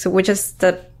Weeks, which is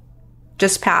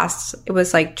just passed, it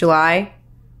was like July,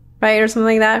 right? Or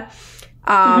something like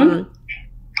that.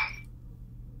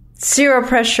 Zero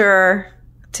pressure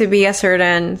to be a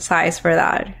certain size for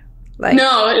that. Like,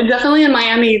 no, definitely in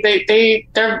Miami,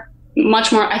 they're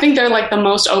much more, I think they're like the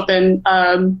most open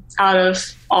out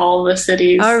of all the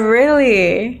cities. Oh,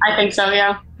 really? I think so,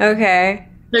 yeah. Okay.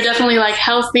 They're definitely like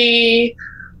healthy,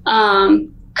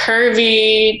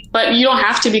 curvy, but you don't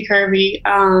have to be curvy.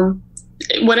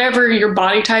 Whatever your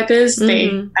body type is,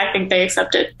 I think they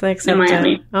accept it in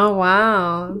Miami. Oh,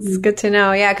 wow. It's good to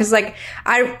know. Yeah, because like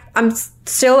I'm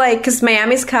still like, because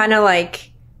Miami's kind of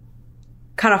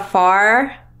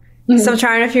far. So I'm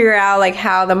trying to figure out like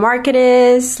how the market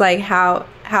is, like how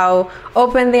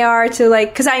open they are to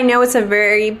like, because I know it's a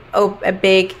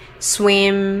big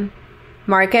swim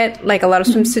market, like a lot of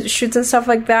swimsuits and stuff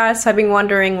like that. So I've been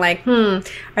wondering like, are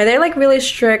they like really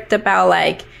strict about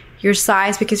like your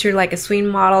size because you're like a swim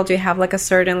model? Do you have like a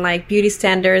certain like beauty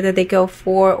standard that they go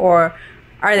for, or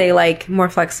are they like more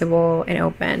flexible and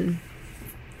open?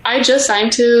 I just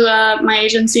signed to my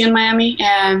agency in Miami,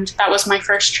 and that was my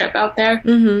first trip out there.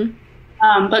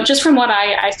 But just from what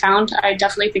I found, I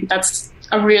definitely think that's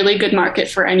a really good market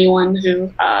for anyone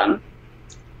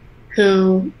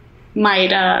who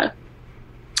might.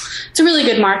 It's a really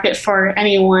good market for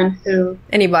anyone who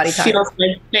anybody feels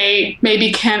like they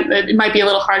maybe can't. It might be a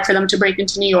little hard for them to break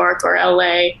into New York or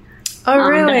LA. Oh,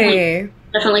 really?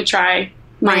 Definitely try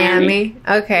Miami.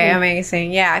 Okay,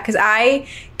 amazing. Yeah, because I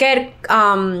get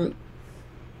DMs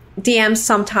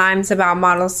sometimes about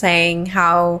models saying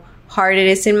how hard it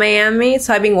is in Miami.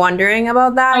 So I've been wondering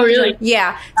about that. Oh, really?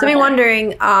 Yeah. So I've been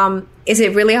wondering, is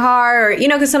it really hard? Or,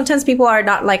 because sometimes people are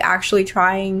not like actually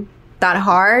trying that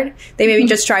hard. They maybe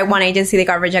just try one agency, they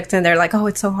got rejected, and they're like, oh,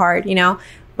 it's so hard,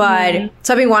 But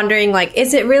so I've been wondering, like,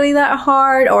 is it really that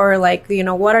hard? Or like,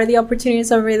 what are the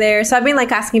opportunities over there? So I've been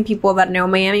like asking people that know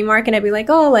Miami market. I'd be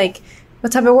like, oh, like,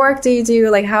 what type of work do you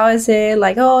do? Like, how is it?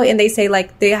 Like, oh, and they say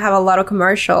like they have a lot of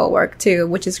commercial work too,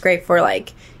 which is great for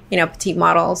like, petite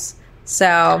models. So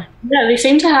yeah, they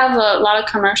seem to have a lot of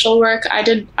commercial work. I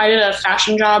did a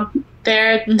fashion job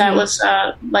there that was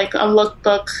like a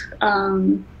lookbook.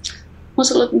 What's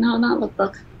it look? No, not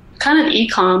lookbook. Kind of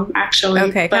e-com, actually.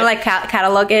 Okay, kind of like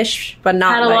catalog-ish, but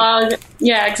not catalog. Like...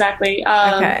 Yeah, exactly.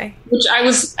 Okay. Which I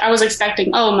was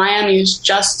expecting. Oh, Miami is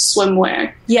just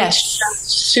swimwear. Yes, it's just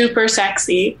super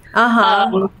sexy.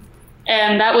 And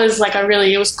that was like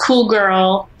it was cool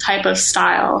girl type of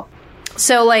style.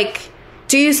 So, like,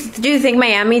 do you think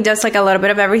Miami does like a little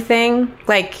bit of everything?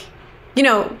 Like,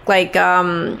 like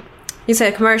you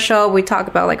said commercial. We talk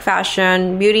about like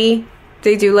fashion, beauty.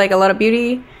 They do like a lot of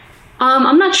beauty.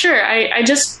 I'm not sure. I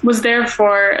just was there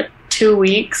for 2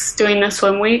 weeks doing the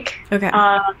swim week. Okay.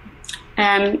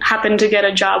 And happened to get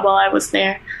a job while I was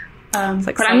there.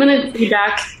 But I'm going to be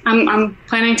back. I'm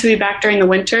planning to be back during the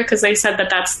winter because they said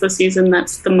that's the season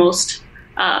that's the most,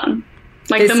 the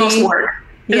most work.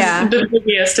 Yeah. The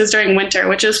busiest is during winter,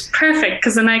 which is perfect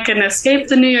because then I can escape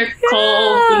the New York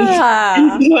cold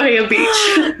and enjoy a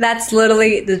beach. That's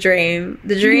literally the dream.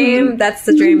 That's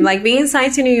the dream. Like being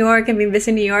signed to New York and being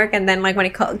visiting New York, and then like when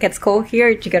it gets cold here,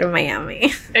 you go to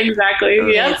Miami.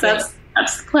 Exactly. Yeah, that's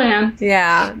the plan.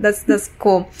 Yeah, that's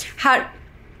cool.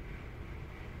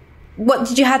 What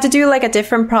did you have to do? Like a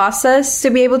different process to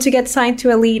be able to get signed to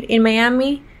Elite in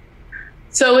Miami?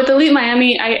 So with Elite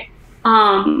Miami,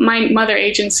 my mother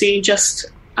agency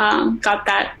just got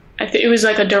that. It was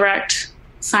like a direct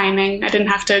signing. I didn't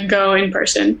have to go in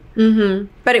person.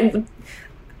 But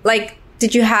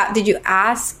did you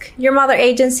ask your mother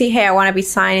agency, hey, I want to be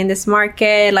signed in this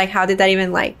market? Like, how did that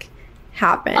even like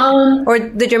happen? Or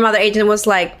did your mother agent was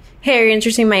like, hey, are you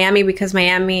interested in Miami because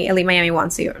Elite Miami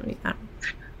wants you?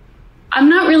 I'm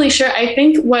not really sure. I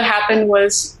think what happened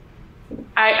was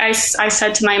I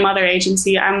said to my mother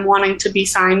agency, I'm wanting to be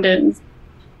signed in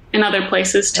other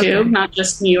places too, not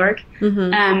just New York.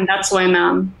 And that's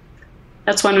when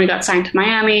we got signed to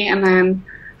Miami, and then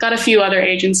got a few other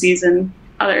agencies in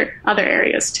other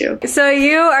areas too. So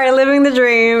you are living the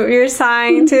dream. You're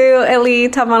signed to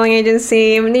Elite top modeling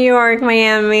agency, New York,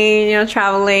 Miami.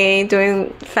 Traveling, doing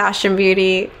fashion,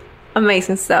 beauty,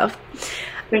 amazing stuff.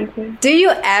 Thank you. Do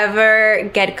you ever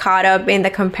get caught up in the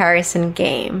comparison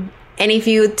game? And if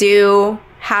you do,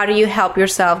 how do you help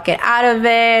yourself get out of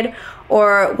it?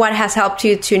 or what has helped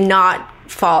you to not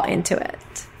fall into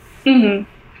it? Mm-hmm.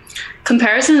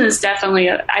 Comparison is definitely,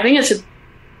 I think it's a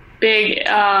big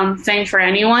thing for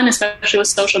anyone, especially with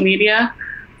social media,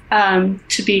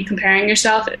 to be comparing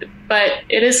yourself. But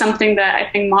it is something that I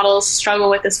think models struggle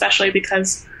with, especially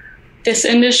because this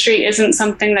industry isn't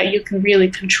something that you can really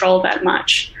control that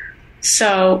much.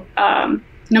 So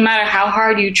no matter how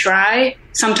hard you try,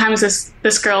 sometimes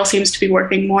this girl seems to be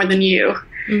working more than you.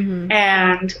 Mm-hmm.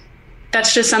 And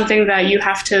that's just something that you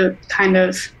have to kind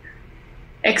of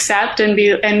accept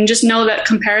and just know that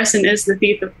comparison is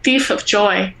the thief of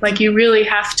joy. Like, you really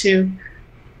have to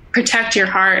protect your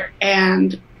heart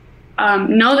and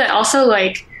know that also,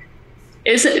 like,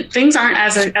 things aren't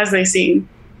as they seem.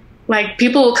 Like,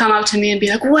 people will come up to me and be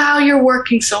like, wow, you're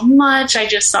working so much. I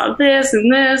just saw this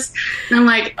and this. And I'm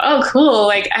like, oh, cool.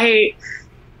 Like,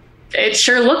 it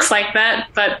sure looks like that.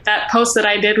 But that post that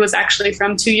I did was actually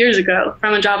from 2 years ago,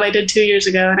 from a job I did 2 years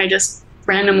ago. And I just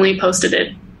randomly posted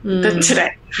it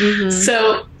today. Mm-hmm.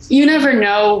 So you never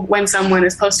know when someone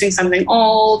is posting something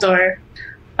old or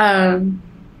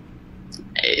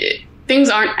things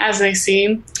aren't as they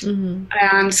seem. Mm-hmm.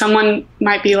 And someone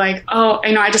might be like, oh,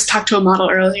 I know, I just talked to a model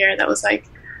earlier that was like,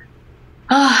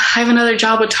 oh, I have another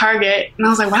job with Target. And I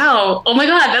was like, wow, oh my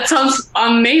God, that sounds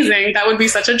amazing. That would be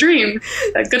such a dream.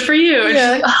 Like, good for you. And she's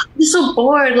like, oh, I'm so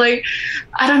bored. Like,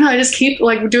 I don't know. I just keep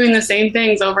like doing the same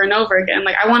things over and over again.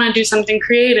 Like, I want to do something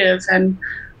creative. And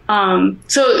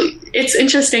so it's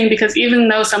interesting because even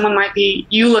though someone might be,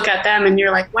 you look at them and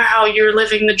you're like, wow, you're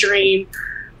living the dream.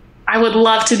 I would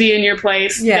love to be in your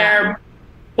place. Yeah. They're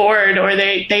bored or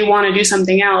they want to do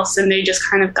something else and they just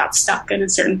kind of got stuck in a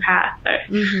certain path.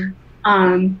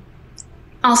 Mm-hmm.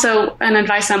 Also, an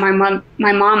advice that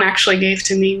my mom actually gave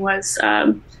to me was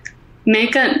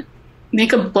make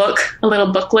a book, a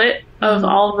little booklet of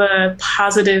all the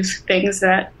positive things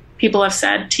that people have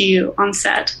said to you on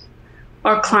set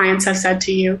or clients have said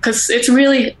to you, because it's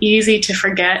really easy to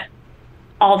forget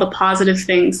all the positive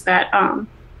things that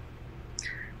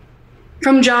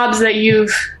from jobs that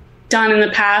you've done in the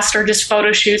past or just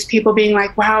photo shoots, people being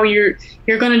like, wow, you're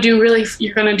going to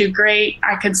do great.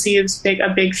 I could see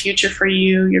a big future for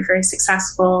you. You're very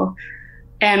successful.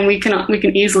 And we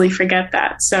can easily forget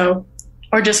that. So,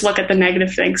 or just look at the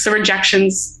negative things, the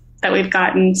rejections that we've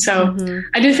gotten. So mm-hmm.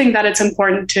 I do think that it's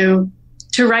important to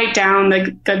write down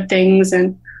the good things.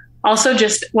 And also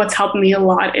just what's helped me a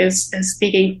lot is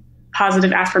speaking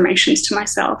positive affirmations to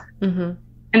myself. Mm-hmm.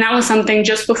 And that was something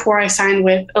just before I signed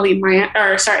with Elite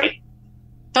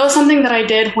that was something that I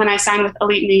did when I signed with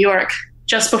Elite New York.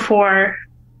 Just before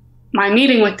my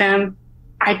meeting with them,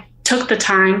 I took the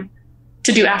time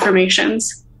to do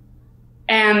affirmations.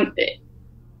 And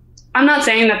I'm not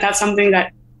saying that that's something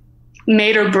that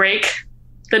made or break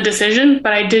the decision,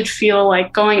 but I did feel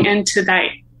like going into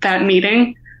that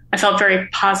meeting, I felt very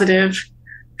positive,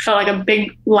 felt like a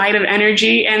big light of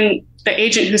energy. And the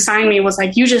agent who signed me was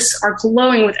like, you just are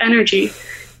glowing with energy.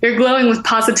 You're glowing with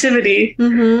positivity.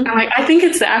 Mm-hmm. I'm like, I think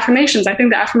it's the affirmations. I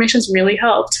think the affirmations really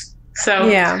helped. So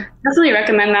yeah, definitely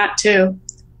recommend that too.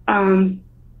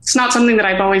 It's not something that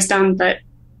I've always done, but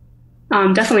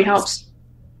definitely helps.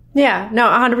 Yeah, no,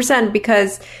 100%,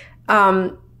 because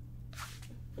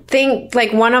think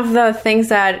like one of the things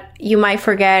that you might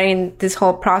forget in this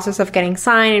whole process of getting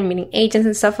signed and meeting agents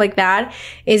and stuff like that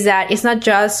is that it's not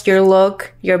just your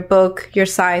look, your book, your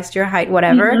size, your height,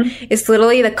 whatever. Mm-hmm. It's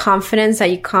literally the confidence that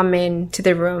you come into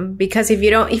the room. Because if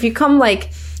you come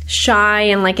like shy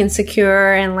and like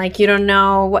insecure and like you don't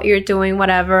know what you're doing,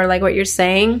 whatever, like what you're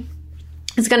saying,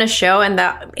 it's going to show, and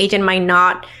the agent might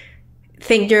not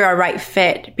think you're a right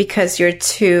fit because you're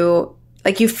too,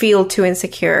 like, you feel too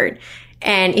insecure.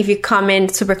 And if you come in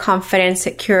super confident,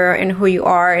 secure in who you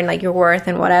are and like your worth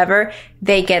and whatever,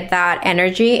 they get that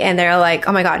energy and they're like,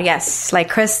 oh my God, yes, like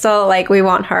Crystal, like we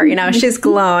want her, you know, she's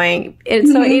glowing.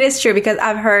 So it is true, because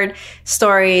I've heard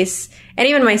stories, and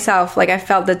even myself, like I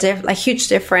felt the huge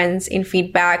difference in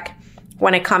feedback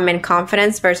when I come in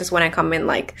confidence versus when I come in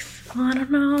like, oh, I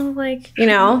don't know, like, you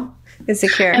know,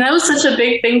 insecure. And that was such a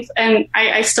big thing. And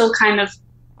I still kind of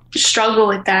struggle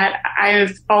with that.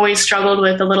 I've always struggled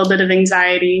with a little bit of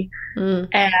anxiety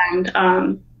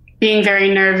and being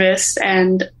very nervous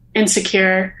and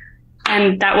insecure.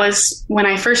 And that was when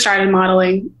I first started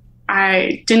modeling.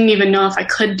 I didn't even know if I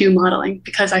could do modeling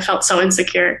because I felt so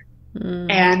insecure.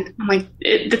 And I'm like,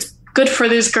 it's good for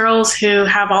these girls who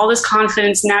have all this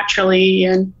confidence naturally.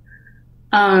 And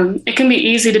it can be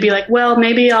easy to be like, well,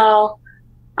 maybe I'll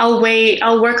wait.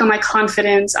 I'll work on my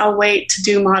confidence. I'll wait to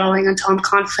do modeling until I'm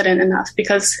confident enough,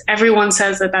 because everyone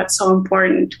says that that's so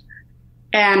important.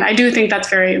 And I do think that's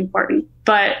very important.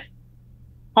 But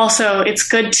also it's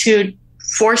good to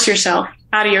force yourself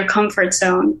out of your comfort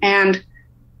zone and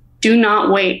do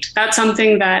not wait. That's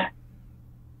something that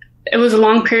it was a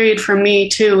long period for me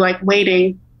too, like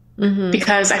waiting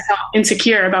because I felt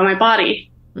insecure about my body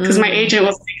because my agent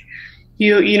was like,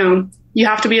 you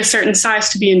have to be a certain size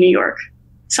to be in New York.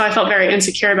 So I felt very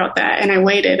insecure about that. And I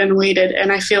waited and waited.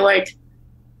 And I feel like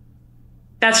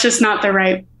that's just not the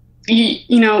right,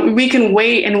 we can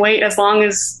wait and wait as long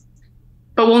as,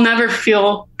 but we'll never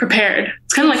feel prepared.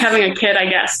 It's kind of like having a kid, I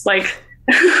guess. Like,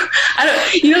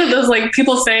 those like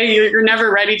people say you're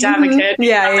never ready to have a kid.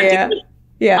 Yeah.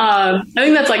 I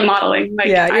think that's like modeling. Like,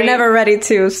 you're never ready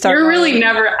to start. You're really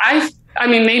never. I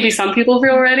mean, maybe some people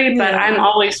feel ready, but I'm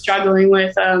always struggling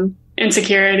with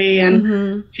insecurity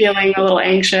and feeling a little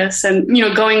anxious. And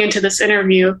going into this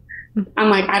interview, I'm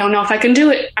like, I don't know if I can do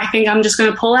it. I think I'm just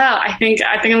going to pull out. I think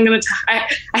I'm going to.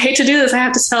 I hate to do this. I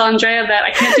have to tell Andrea that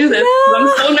I can't do this. I'm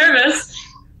so nervous.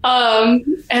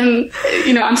 And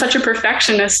I'm such a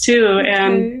perfectionist too,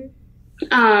 and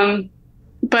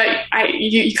but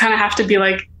you kind of have to be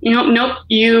like, nope,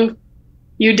 you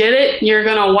did it. You're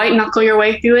gonna white knuckle your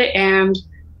way through it, and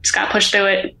just got pushed through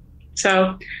it.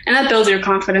 So, and that builds your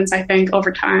confidence, I think,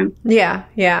 over time. Yeah.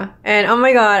 And oh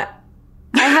my God,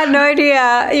 I had no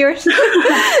idea you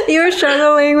were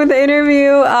struggling with the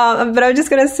interview. But I'm just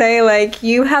gonna say, like,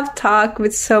 you have talked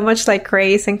with so much like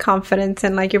grace and confidence,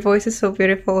 and like your voice is so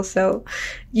beautiful. So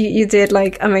you did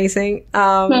like amazing.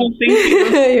 Thank you.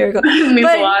 You're welcome. It means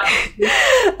a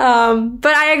lot.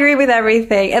 But I agree with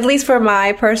everything. At least for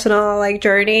my personal like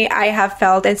journey, I have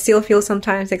felt and still feel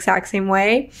sometimes the exact same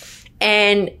way.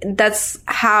 And that's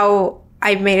how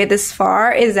I've made it this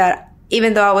far, is that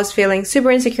even though I was feeling super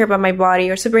insecure about my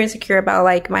body or super insecure about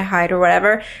like my height or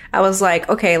whatever, I was like,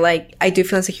 okay, like I do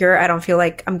feel insecure. I don't feel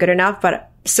like I'm good enough, but I'm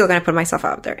still going to put myself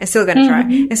out there and still going to try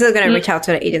and still going to reach out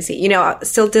to the agency. I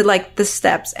still did like the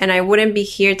steps, and I wouldn't be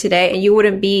here today and you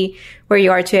wouldn't be where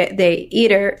you are today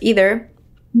either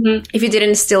if you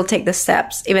didn't still take the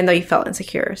steps, even though you felt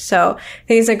insecure. So I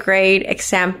think it's a great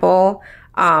example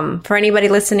for anybody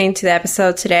listening to the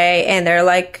episode today and they're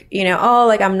like,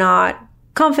 I'm not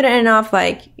confident enough,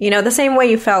 like, the same way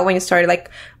you felt when you started. Like,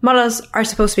 models are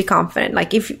supposed to be confident.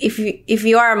 Like, if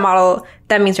you are a model,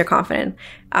 that means you're confident.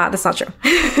 That's not true.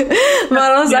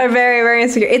 Models are very, very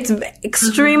insecure. It's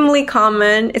extremely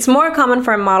common. It's more common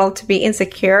for a model to be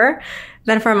insecure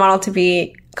than for a model to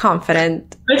be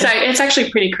confident. It's actually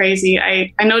pretty crazy.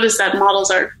 I noticed that models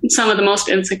are some of the most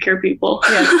insecure people.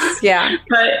 Yes, yeah.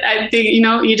 But I think,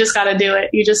 you just got to do it.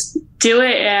 You just do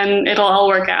it and it'll all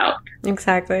work out.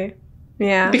 Exactly.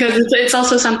 Yeah. Because it's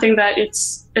also something that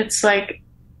it's like,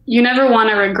 you never want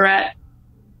to regret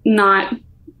not,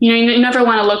 you never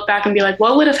want to look back and be like,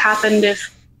 what would have happened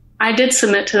if I did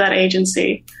submit to that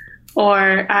agency,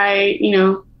 or I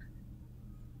don't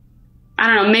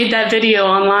know, made that video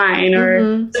online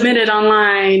or submitted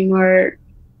online, or,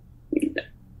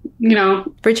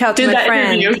 reach out to my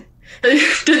friend. Interview,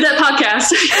 did that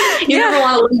podcast. You never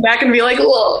want to look back and be like,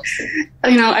 well,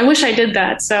 I wish I did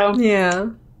that. So yeah,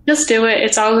 just do it.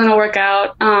 It's all going to work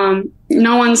out. I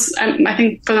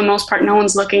think for the most part, no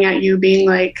one's looking at you being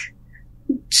like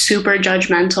super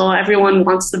judgmental. Everyone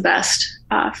wants the best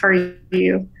for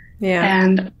you. Yeah.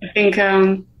 And I think,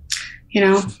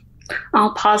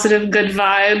 all positive, good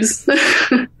vibes.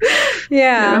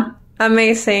 Yeah.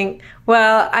 Amazing.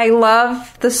 Well, I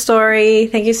love the story.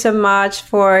 Thank you so much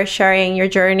for sharing your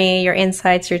journey, your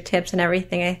insights, your tips, and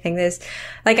everything. I think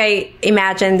I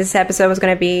imagined this episode was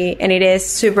going to be, and it is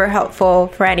super helpful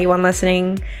for anyone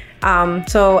listening.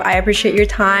 So I appreciate your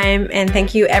time, and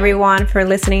thank you everyone for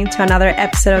listening to another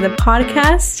episode of the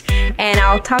podcast. And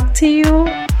I'll talk to you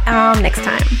next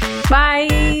time.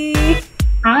 Bye.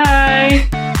 Bye.